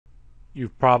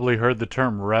You've probably heard the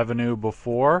term revenue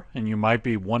before, and you might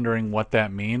be wondering what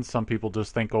that means. Some people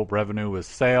just think, oh, revenue is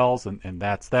sales, and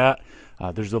that's that.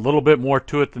 There's a little bit more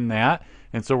to it than that.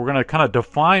 And so we're going to kind of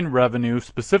define revenue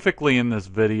specifically in this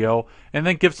video, and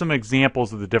then give some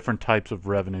examples of the different types of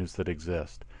revenues that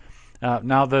exist.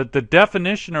 Now, the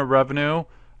definition of revenue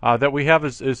that we have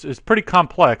is pretty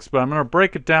complex, but I'm going to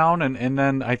break it down, and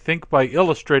then I think by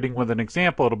illustrating with an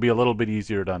example, it'll be a little bit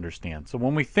easier to understand. So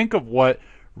when we think of what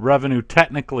revenue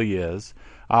technically is,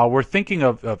 we're thinking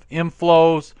of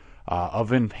inflows,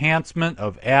 of enhancement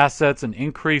of assets, an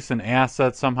increase in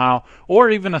assets somehow, or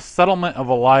even a settlement of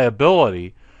a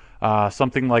liability,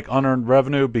 something like unearned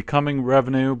revenue, becoming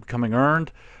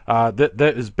earned,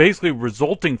 that is basically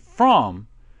resulting from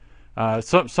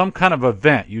some kind of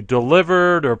event. You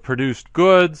delivered or produced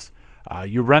goods,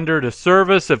 you rendered a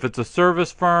service. If it's a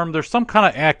service firm, there's some kind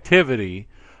of activity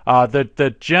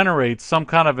that generates some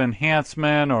kind of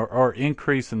enhancement or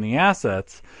increase in the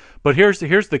assets. But here's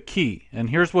the key, and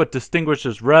here's what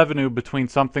distinguishes revenue between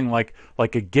something like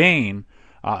a gain.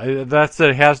 That's that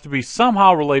it has to be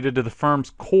somehow related to the firm's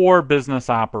core business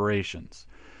operations.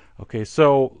 Okay,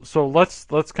 so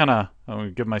let's kind of, I'm going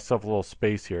to give myself a little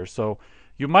space here. So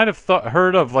you might have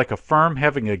heard of like a firm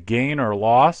having a gain or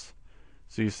loss.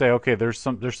 So you say, okay, there's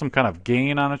some kind of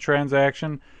gain on a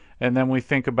transaction, and then we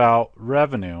think about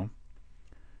revenue,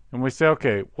 and we say,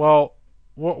 okay, well,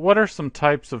 what are some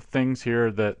types of things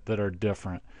here that are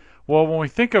different? Well, when we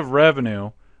think of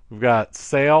revenue, we've got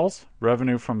sales,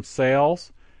 revenue from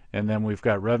sales, and then we've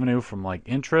got revenue from like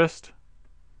interest.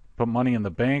 Put money in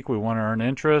the bank, we want to earn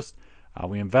interest.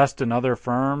 We invest in other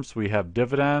firms, we have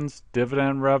dividends,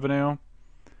 dividend revenue.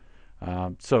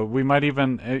 So we might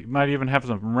even have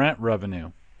some rent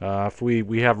revenue. If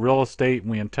we have real estate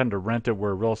and we intend to rent it,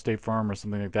 we're a real estate firm or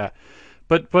something like that.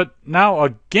 But now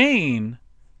a gain,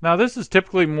 now this is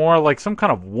typically more like some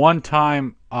kind of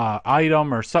one-time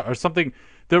item or something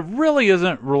that really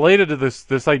isn't related to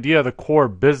this idea of the core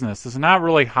business. It's not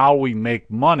really how we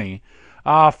make money.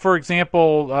 For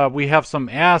example, we have some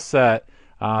asset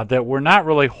that we're not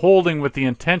really holding with the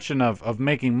intention of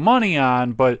making money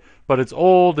on, but it's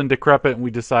old and decrepit, and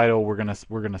we decide, oh, we're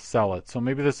gonna sell it. So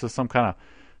maybe this is some kind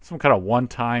of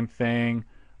one-time thing,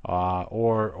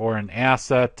 or an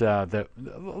asset that.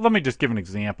 Let me just give an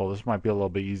example. This might be a little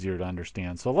bit easier to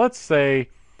understand. So let's say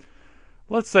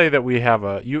that we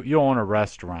have you own a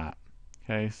restaurant.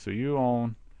 Okay, so you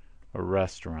own a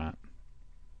restaurant.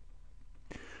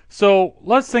 So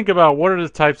let's think about what are the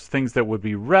types of things that would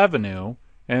be revenue,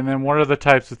 and then what are the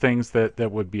types of things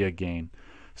that would be a gain.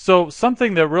 So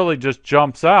something that really just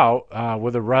jumps out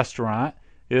with a restaurant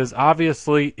is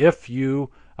obviously if you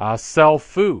sell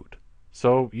food.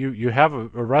 So you have a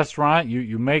restaurant,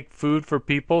 you make food for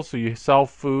people, so you sell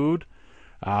food,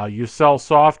 you sell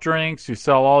soft drinks, you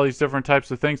sell all these different types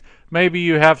of things. Maybe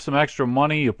you have some extra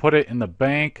money, you put it in the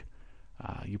bank,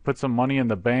 you put some money in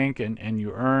the bank and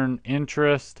you earn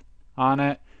interest on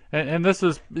it. And this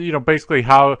is basically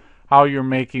how you're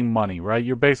making money, right?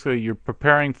 You're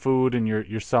preparing food and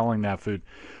you're selling that food.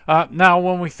 Now,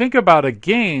 when we think about a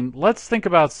gain, let's think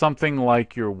about something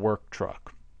like your work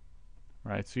truck,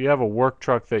 right? So you have a work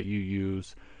truck that you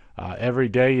use every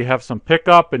day. You have some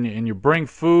pickup and you bring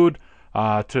food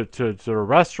to a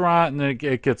restaurant, and then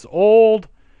it gets old,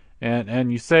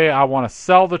 and you say, I want to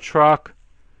sell the truck.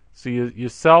 So you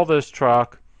sell this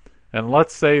truck, and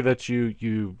let's say that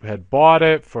you had bought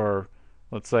it for,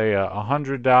 let's say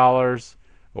 $100,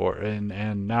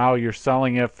 and now you're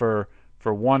selling it for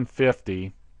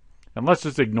 $150, and let's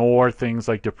just ignore things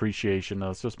like depreciation.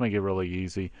 Let's just make it really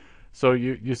easy. So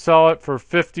you sell it for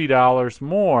 $50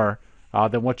 more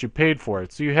than what you paid for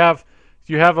it. So you have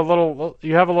a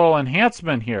little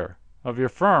enhancement here of your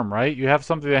firm, right? You have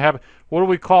something that happened. What do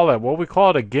we call that? Well, we call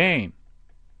it a gain.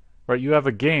 Right, you have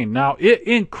a gain. Now, it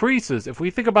increases. If we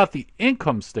think about the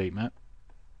income statement,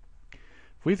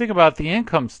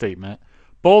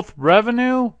 both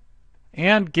revenue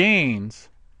and gains,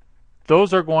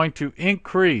 those are going to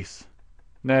increase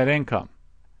net income,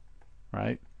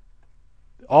 right?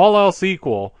 All else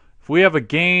equal, if we have a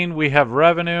gain, we have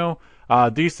revenue,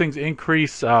 these things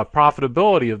increase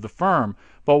profitability of the firm.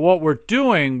 But what we're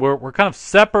doing, we're kind of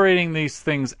separating these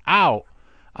things out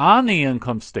on the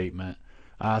income statement.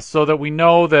 So that we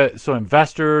know so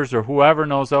investors or whoever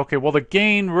knows, okay, well, the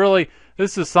gain really,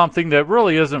 this is something that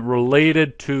really isn't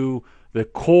related to the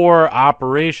core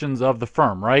operations of the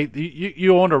firm, right?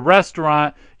 You own a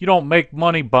restaurant, you don't make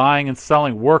money buying and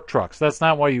selling work trucks. That's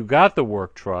not why you got the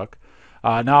work truck.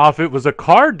 Now, if it was a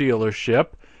car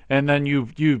dealership and then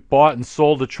you bought and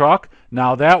sold a truck,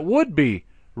 now that would be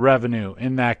revenue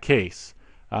in that case.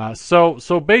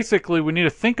 So basically, we need to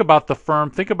think about the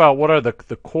firm, think about what are the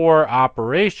core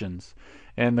operations.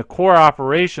 And the core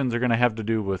operations are going to have to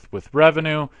do with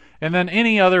revenue, and then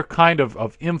any other kind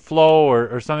of inflow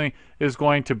or something is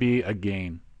going to be a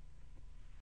gain.